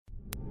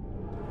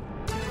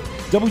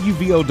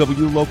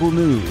WVOW Local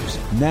News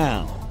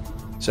now.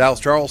 South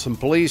Charleston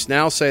police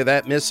now say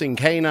that missing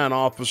canine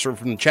officer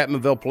from the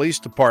Chapmanville Police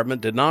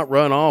Department did not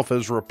run off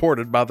as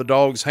reported by the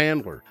dog's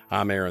handler.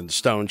 I'm Aaron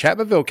Stone.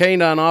 Chapmanville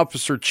canine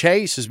officer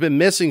Chase has been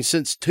missing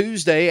since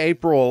Tuesday,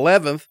 April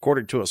 11th,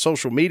 according to a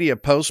social media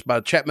post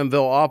by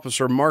Chapmanville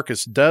officer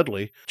Marcus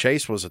Dudley.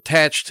 Chase was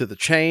attached to the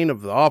chain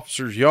of the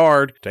officer's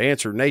yard to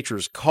answer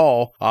nature's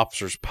call.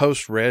 Officer's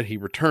post read he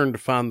returned to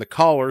find the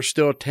collar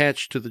still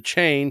attached to the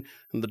chain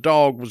and the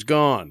dog was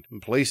gone.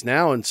 And police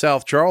now in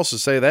South Charleston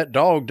say that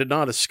dog did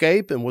not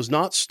escape and was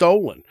not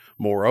stolen.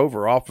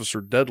 Moreover, Officer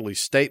Dudley's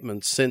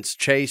statements since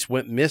Chase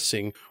went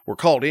missing were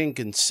called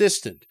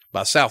inconsistent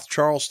by South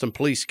Charleston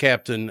Police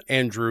Captain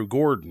Andrew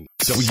Gordon.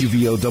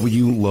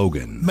 WVOW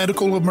Logan.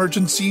 Medical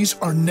emergencies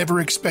are never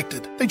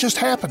expected. They just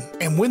happen.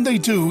 And when they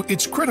do,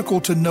 it's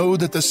critical to know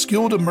that the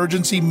skilled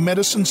emergency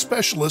medicine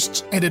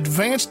specialists and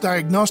advanced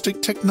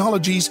diagnostic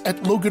technologies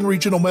at Logan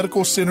Regional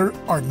Medical Center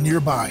are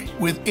nearby.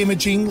 With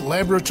imaging,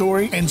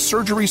 laboratory, and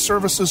surgery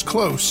services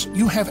close,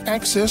 you have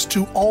access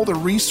to all the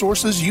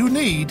resources you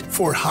need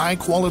for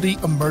high-quality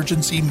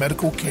emergency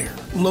medical care.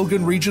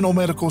 Logan Regional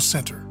Medical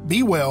Center.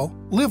 Be well,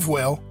 live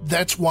well,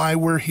 that's why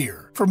we're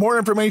here. For more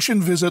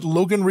information, visit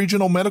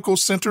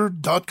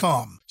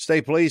LoganRegionalMedicalCenter.com.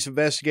 State police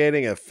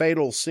investigating a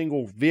fatal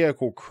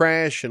single-vehicle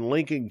crash in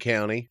Lincoln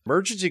County.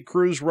 Emergency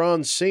crews were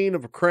on scene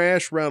of a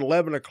crash around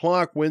 11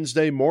 o'clock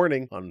Wednesday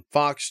morning on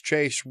Fox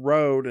Chase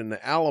Road in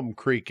the Alum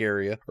Creek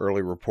area.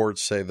 Early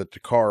reports say that the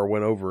car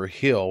went over a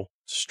hill,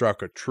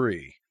 struck a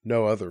tree.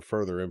 No other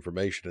further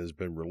information has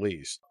been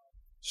released.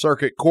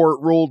 Circuit Court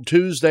ruled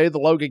Tuesday the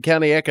Logan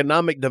County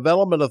Economic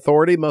Development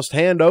Authority must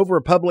hand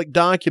over public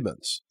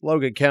documents.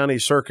 Logan County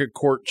Circuit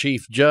Court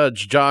Chief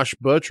Judge Josh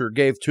Butcher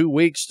gave 2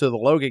 weeks to the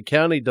Logan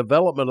County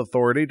Development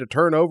Authority to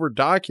turn over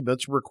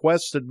documents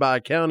requested by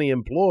a county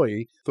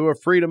employee through a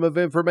Freedom of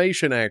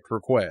Information Act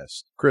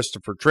request.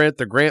 Christopher Trent,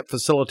 the grant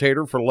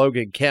facilitator for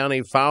Logan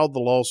County, filed the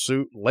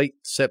lawsuit late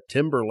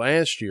September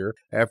last year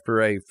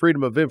after a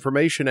Freedom of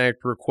Information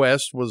Act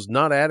request was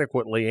not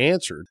adequately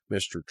answered.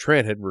 Mr.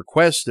 Trent had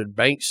requested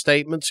bank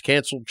statements,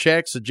 canceled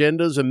checks,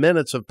 agendas, and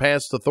minutes of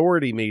past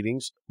authority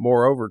meetings.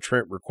 Moreover,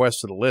 Trent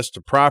requested a list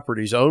of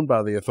properties owned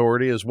by the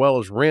authority as well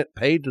as rent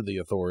paid to the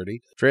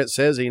authority. Trent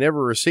says he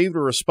never received a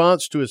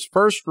response to his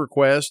first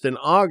request in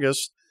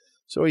August,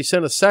 so he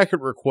sent a second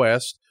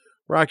request.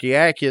 Rocky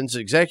Atkins,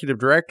 executive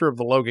director of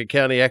the Logan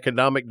County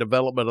Economic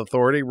Development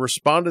Authority,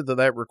 responded to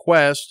that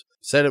request,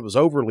 said it was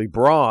overly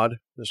broad.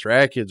 Mr.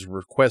 Atkins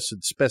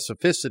requested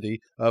specificity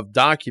of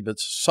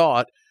documents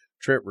sought.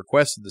 Trent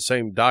requested the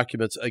same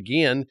documents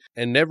again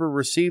and never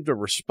received a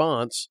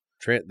response.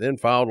 Trent then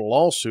filed a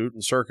lawsuit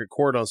in circuit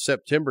court on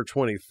September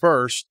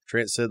 21st.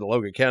 Trent said the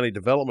Logan County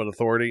Development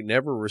Authority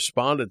never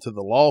responded to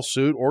the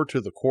lawsuit or to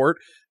the court.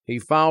 He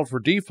filed for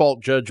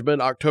default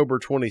judgment October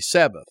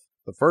 27th.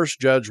 The first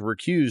judge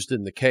recused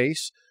in the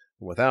case.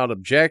 Without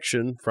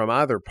objection from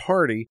either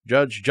party,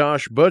 Judge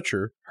Josh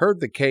Butcher heard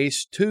the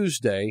case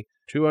Tuesday,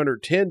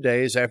 210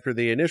 days after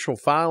the initial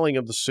filing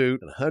of the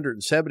suit and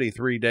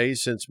 173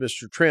 days since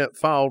Mr. Trent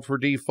filed for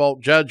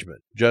default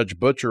judgment. Judge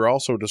Butcher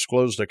also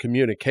disclosed a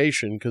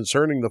communication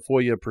concerning the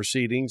FOIA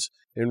proceedings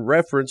in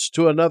reference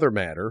to another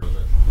matter.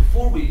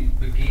 Before we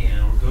begin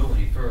or go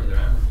any further,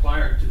 I'm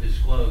required to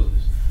disclose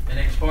an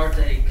ex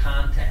parte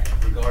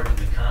contact regarding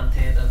the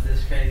content of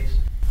this case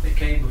that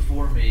came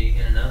before me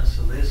in an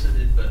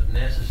unsolicited but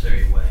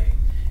necessary way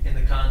in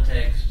the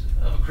context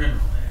of a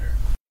criminal matter.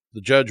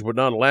 The judge would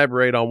not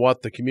elaborate on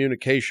what the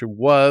communication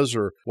was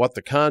or what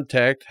the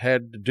contact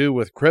had to do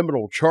with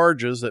criminal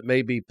charges that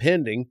may be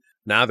pending.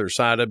 Neither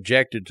side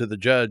objected to the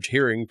judge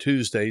hearing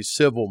Tuesday's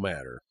civil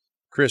matter.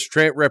 Chris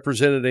Trent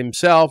represented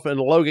himself, and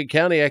the Logan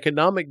County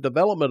Economic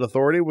Development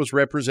Authority was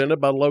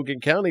represented by Logan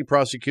County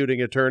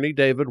prosecuting attorney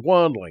David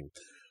Wandling.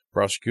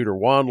 Prosecutor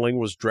Wandling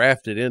was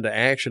drafted into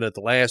action at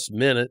the last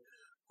minute.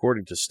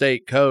 According to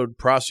state code,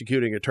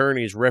 prosecuting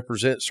attorneys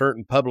represent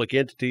certain public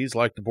entities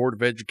like the Board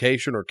of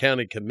Education or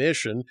County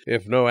Commission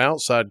if no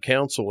outside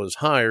counsel is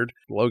hired.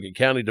 The Logan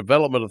County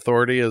Development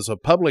Authority is a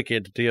public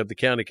entity of the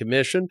County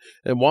Commission,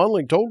 and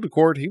Wandling told the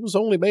court he was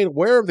only made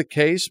aware of the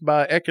case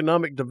by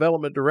Economic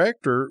Development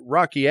Director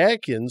Rocky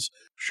Atkins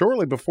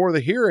shortly before the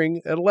hearing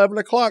at 11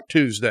 o'clock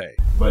Tuesday.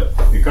 But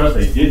because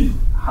they didn't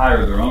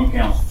hire their own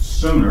counsel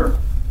sooner,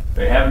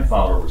 they haven't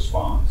filed a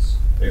response.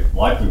 They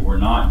likely were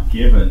not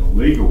given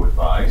legal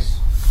advice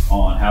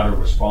on how to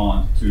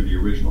respond to the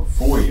original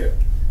FOIA.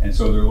 And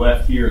so they're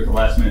left here at the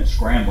last minute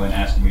scrambling,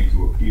 asking me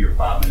to appear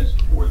 5 minutes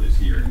before this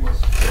hearing was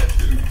set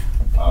to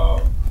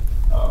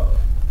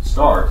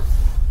start.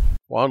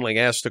 Wandling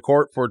asked the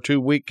court for a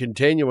 2-week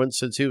continuance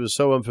since he was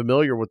so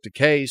unfamiliar with the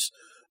case.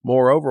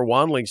 Moreover,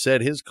 Wandling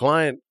said his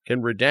client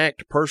can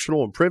redact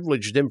personal and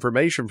privileged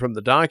information from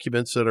the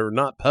documents that are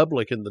not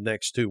public in the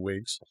next 2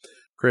 weeks.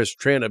 Chris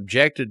Trent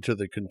objected to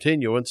the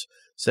continuance,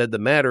 said the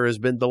matter has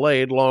been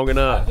delayed long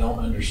enough. I don't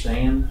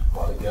understand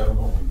why the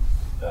government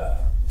would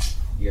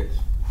get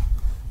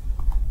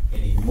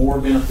any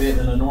more benefit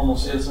than a normal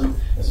citizen.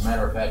 As a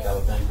matter of fact, I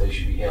would think they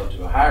should be held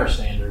to a higher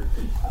standard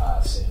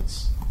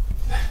since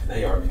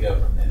they are the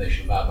government, and they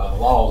should abide by the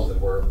laws that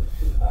were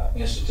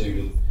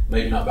instituted,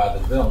 maybe not by the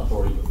development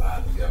authority, but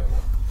by the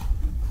government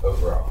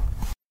overall.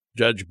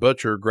 Judge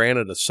Butcher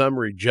granted a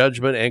summary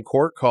judgment and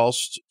court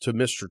costs to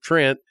Mr.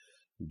 Trent.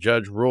 The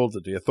judge ruled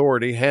that the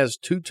authority has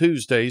 2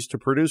 Tuesdays to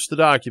produce the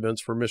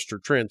documents for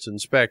Mr. Trent's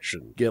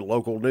inspection. Get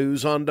local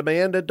news on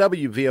demand at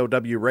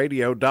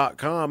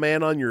WVOWradio.com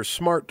and on your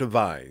smart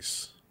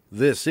device.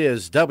 This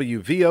is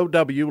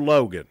WVOW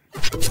Logan.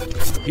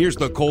 Here's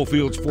the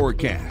Coalfields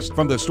forecast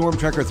from the Storm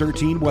Tracker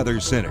 13 Weather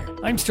Center.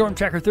 I'm Storm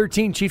Tracker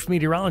 13 Chief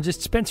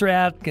Meteorologist Spencer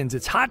Atkins.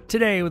 It's hot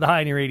today with a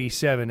high near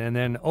 87, and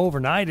then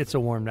overnight it's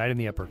a warm night in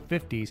the upper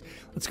 50s.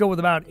 Let's go with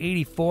about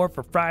 84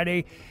 for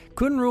Friday.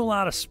 Couldn't rule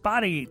out a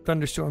spotty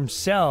thunderstorm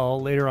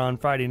cell later on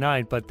Friday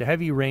night, but the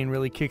heavy rain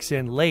really kicks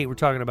in late. We're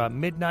talking about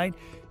midnight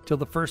till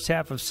the first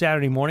half of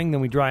Saturday morning.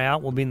 Then we dry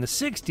out. We'll be in the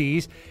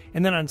 60s.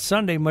 And then on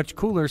Sunday, much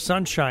cooler,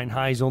 sunshine,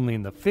 highs only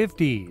in the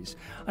 50s.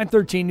 I'm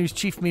 13 News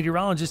Chief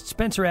Meteorologist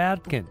Spencer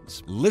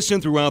Atkins.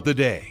 Listen throughout the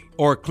day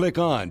or click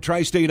on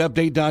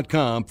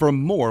tristateupdate.com for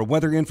more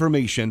weather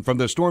information from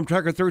the Storm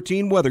Tracker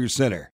 13 Weather Center.